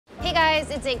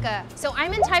guys, it's Inka. So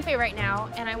I'm in Taipei right now,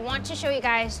 and I want to show you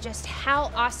guys just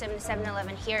how awesome the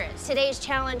 7-Eleven here is. Today's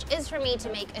challenge is for me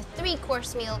to make a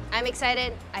 3-course meal. I'm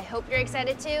excited. I hope you're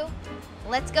excited too.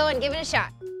 Let's go and give it a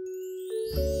shot.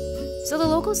 So the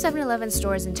local 7-Eleven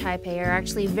stores in Taipei are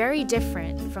actually very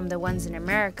different from the ones in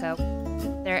America.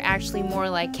 They're actually more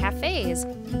like cafes.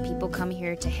 People come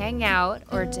here to hang out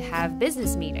or to have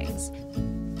business meetings.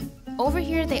 Over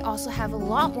here, they also have a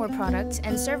lot more products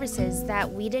and services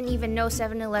that we didn't even know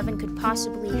 7-Eleven could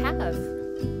possibly have.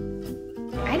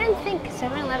 I didn't think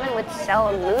 7-Eleven would sell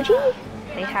a Muji.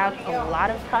 They have a lot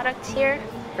of products here.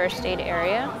 First aid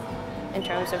area in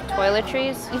terms of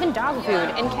toiletries, even dog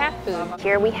food and cat food.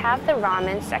 Here we have the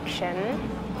ramen section.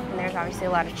 And there's obviously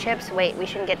a lot of chips. Wait, we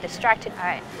shouldn't get distracted.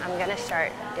 I'm gonna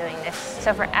start doing this.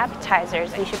 So for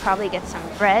appetizers, we should probably get some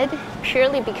bread,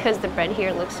 purely because the bread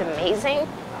here looks amazing.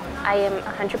 I am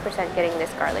 100% getting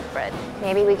this garlic bread.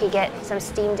 Maybe we could get some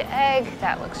steamed egg.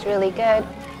 That looks really good.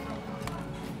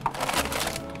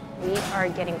 We are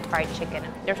getting fried chicken.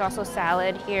 There's also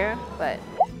salad here, but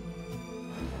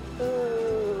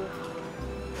ooh.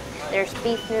 There's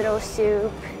beef noodle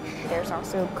soup. There's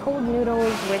also cold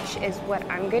noodles, which is what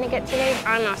I'm gonna get today.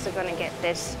 I'm also gonna get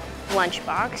this lunch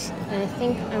box. And I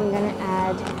think I'm gonna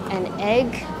add an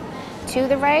egg to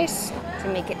the rice to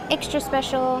make it extra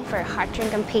special. For a hot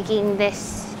drink, I'm picking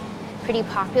this pretty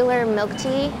popular milk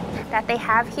tea that they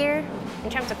have here.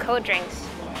 In terms of cold drinks,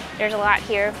 there's a lot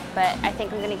here, but I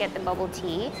think I'm gonna get the bubble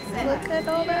tea. Look at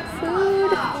all that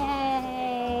food.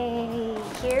 Yay!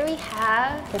 Here we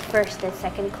have the first and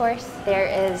second course. There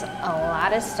is a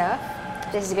lot of stuff.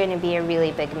 This is gonna be a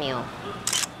really big meal.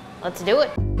 Let's do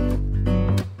it.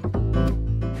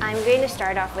 I'm going to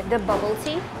start off with the bubble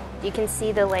tea. You can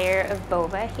see the layer of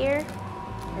boba here.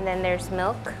 And then there's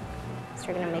milk. So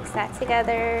we're gonna mix that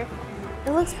together.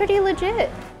 It looks pretty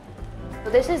legit. So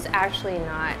this is actually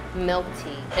not milk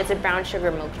tea. It's a brown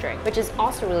sugar milk drink, which is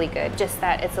also really good, just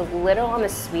that it's a little on the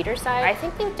sweeter side. I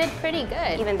think they did pretty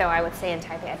good, even though I would say in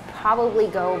Taipei, I'd probably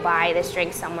go buy this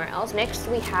drink somewhere else. Next,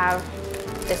 we have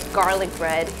this garlic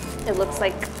bread. It looks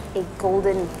like a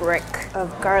golden brick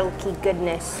of garlicky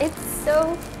goodness. It's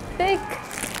so thick.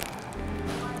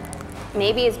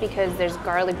 Maybe it's because there's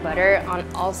garlic butter on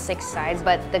all 6 sides,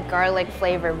 but the garlic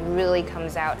flavor really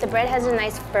comes out. The bread has a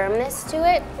nice firmness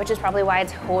to it, which is probably why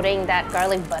it's holding that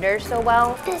garlic butter so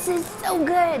well. This is so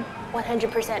good.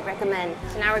 100% recommend.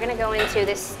 So now we're gonna go into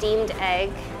this steamed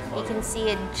egg. You can see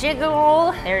it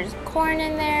jiggle. There's corn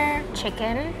in there,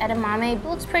 chicken, edamame. It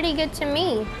looks pretty good to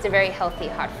me. It's a very healthy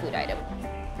hot food item.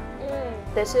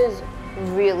 This is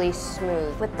really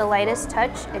smooth. With the lightest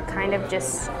touch, it kind of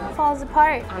just falls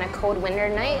apart. On a cold winter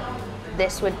night,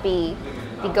 this would be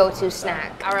the go-to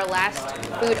snack. Our last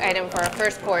food item for our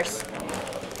first course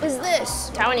is this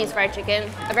Taiwanese fried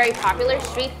chicken, a very popular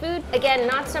street food. Again,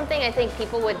 not something I think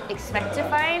people would expect to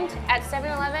find at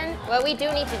 7-Eleven. What we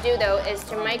do need to do though is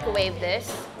to microwave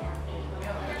this,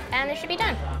 and it should be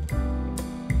done.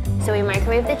 So we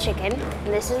microwave the chicken,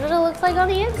 and this is what it looks like on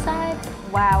the inside.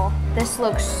 Wow, this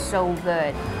looks so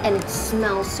good, and it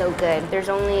smells so good. There's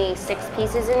only 6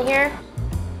 pieces in here.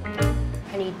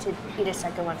 I need to eat a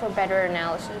second one for better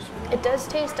analysis. It does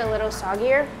taste a little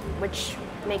soggier, which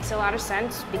makes a lot of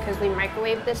sense because we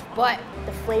microwaved this, but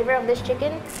the flavor of this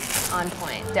chicken, on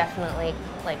point. Definitely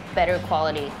like better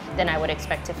quality than I would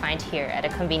expect to find here at a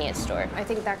convenience store. I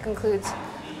think that concludes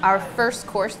our first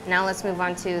course. Now let's move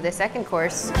on to the second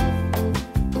course.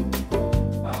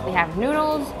 We have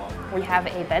noodles, we have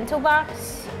a bento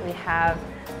box, we have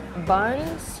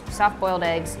buns, soft-boiled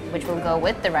eggs, which will go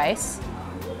with the rice,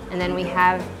 and then we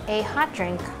have a hot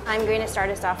drink. I'm going to start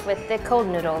us off with the cold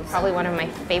noodles, probably one of my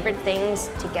favorite things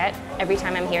to get every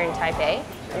time I'm here in Taipei.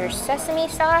 There's sesame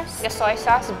sauce, a soy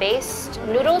sauce-based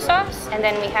noodle sauce, and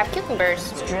then we have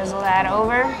cucumbers. Let's drizzle that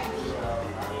over.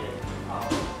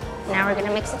 Now we're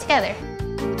gonna mix it together.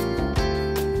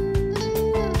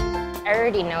 I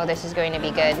already know this is going to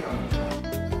be good.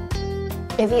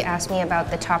 If you ask me about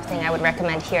the top thing I would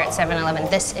recommend here at 7-Eleven,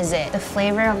 this is it. The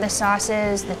flavor of the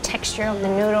sauces, the texture of the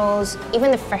noodles, even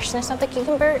the freshness of the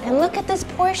cucumber. And look at this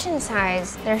portion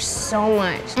size. There's so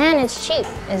much. And it's cheap.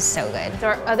 It's so good. So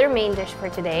our other main dish for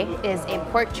today is a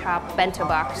pork chop bento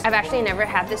box. I've actually never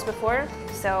had this before,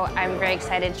 so I'm very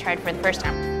excited to try it for the first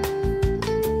time.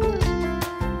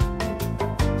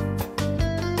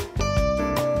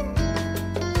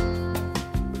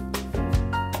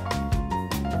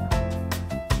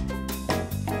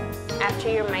 After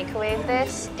you microwave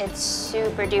this, it's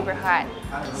super duper hot.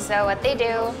 So what they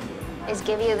do is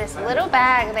give you this little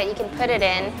bag that you can put it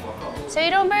in so you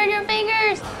don't burn your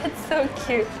fingers. It's so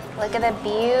cute. Look at that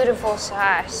beautiful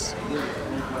sauce.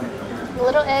 A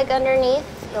little egg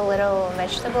underneath, the little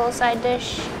vegetable side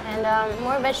dish, and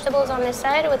more vegetables on this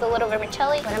side with a little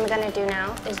vermicelli. What I'm gonna do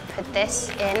now is put this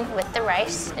in with the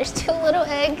rice. There's 2 little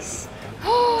eggs.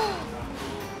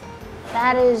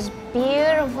 That is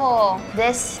beautiful.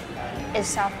 This is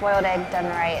soft-boiled egg done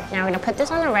right. Now I'm gonna put this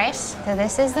on the rice. So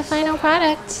this is the final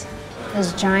product.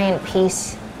 This giant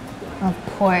piece of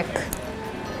pork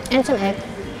and some egg.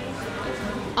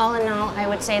 All in all, I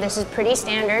would say this is pretty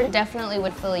standard. Definitely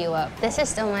would fill you up. This is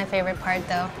still my favorite part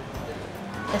though.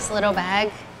 This little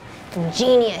bag,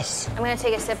 genius. I'm gonna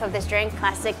take a sip of this drink,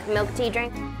 classic milk tea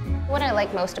drink. What I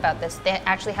like most about this, they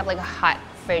actually have like a hot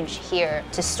fridge here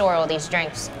to store all these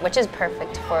drinks, which is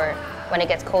perfect for when it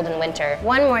gets cold in winter.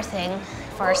 One more thing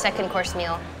for our 2nd course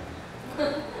meal,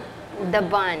 the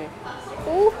bun.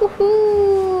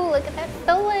 Ooh, look at that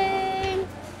filling.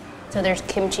 So there's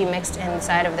kimchi mixed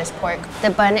inside of this pork. The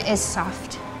bun is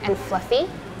soft and fluffy.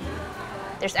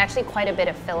 There's actually quite a bit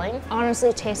of filling.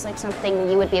 Honestly, tastes like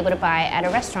something you would be able to buy at a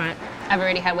restaurant. I've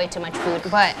already had way too much food,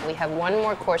 but we have 1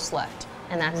 more course left,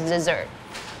 and that's dessert,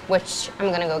 which I'm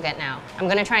gonna go get now. I'm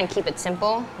gonna try and keep it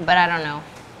simple, but I don't know.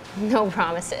 No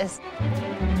promises.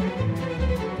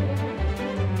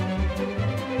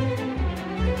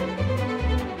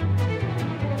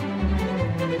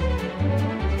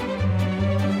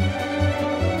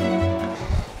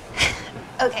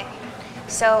 Okay,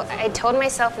 so I told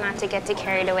myself not to get too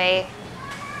carried away.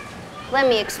 Let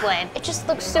me explain. It just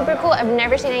looks super cool. I've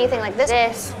never seen anything like this.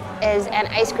 This is an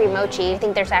ice cream mochi. I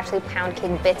think there's actually pound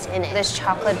cake bits in it. This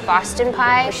chocolate Boston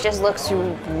pie, which just looks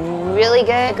really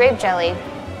good. Grape jelly,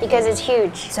 because it's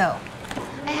huge. So,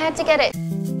 I had to get it.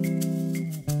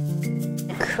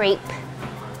 Crepe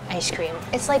ice cream.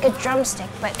 It's like a drumstick,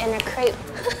 but in a crepe.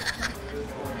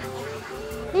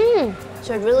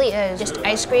 So it really is just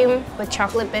ice cream with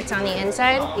chocolate bits on the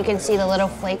inside. You can see the little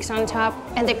flakes on top.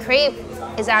 And the crepe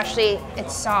is actually,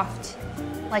 it's soft,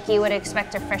 like you would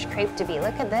expect a fresh crepe to be.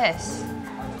 Look at this.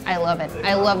 I love it.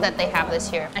 I love that they have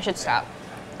this here. I should stop.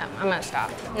 No, I'm gonna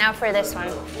stop. Now for this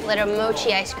one, little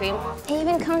mochi ice cream. It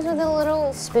even comes with a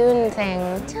little spoon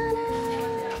thing. Ta-da!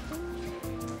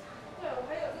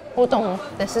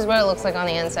 This is what it looks like on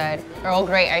the inside. Earl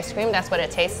Grey ice cream, that's what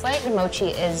it tastes like. The mochi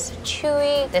is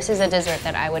chewy. This is a dessert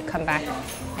that I would come back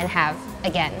and have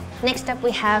again. Next up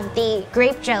we have the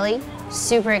grape jelly.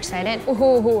 Super excited.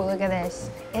 Ooh, look at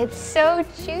this. It's so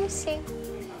juicy.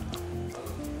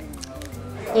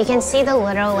 You can see the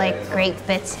little like grape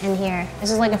bits in here. This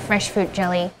is like a fresh fruit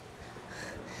jelly.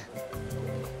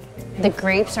 The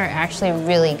grapes are actually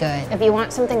really good. If you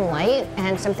want something light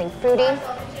and something fruity,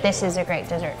 this is a great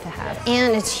dessert to have.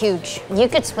 And it's huge. You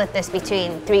could split this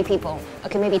between 3 people.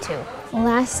 Okay, maybe 2.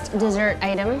 Last dessert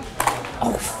item.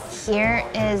 Oh, here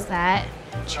is that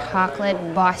chocolate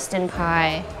Boston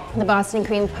pie. The Boston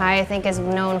cream pie, I think, is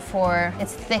known for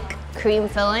its thick cream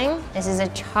filling. This is a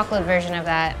chocolate version of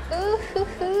that.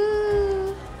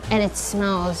 Ooh-hoo-hoo. And it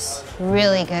smells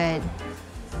really good.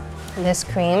 This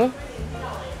cream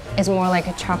is more like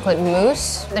a chocolate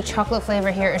mousse. The chocolate flavor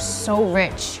here is so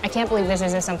rich. I can't believe this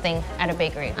isn't something at a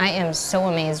bakery. I am so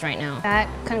amazed right now. That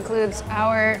concludes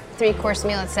our 3-course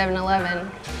meal at 7-Eleven.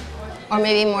 Or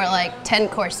maybe more like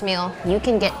 10-course meal. You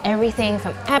can get everything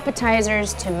from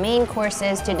appetizers to main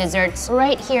courses to desserts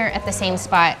right here at the same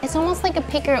spot. It's almost like a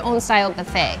pick your own style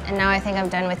buffet. And now I think I'm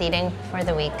done with eating for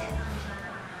the week.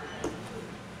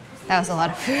 That was a lot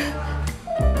of food.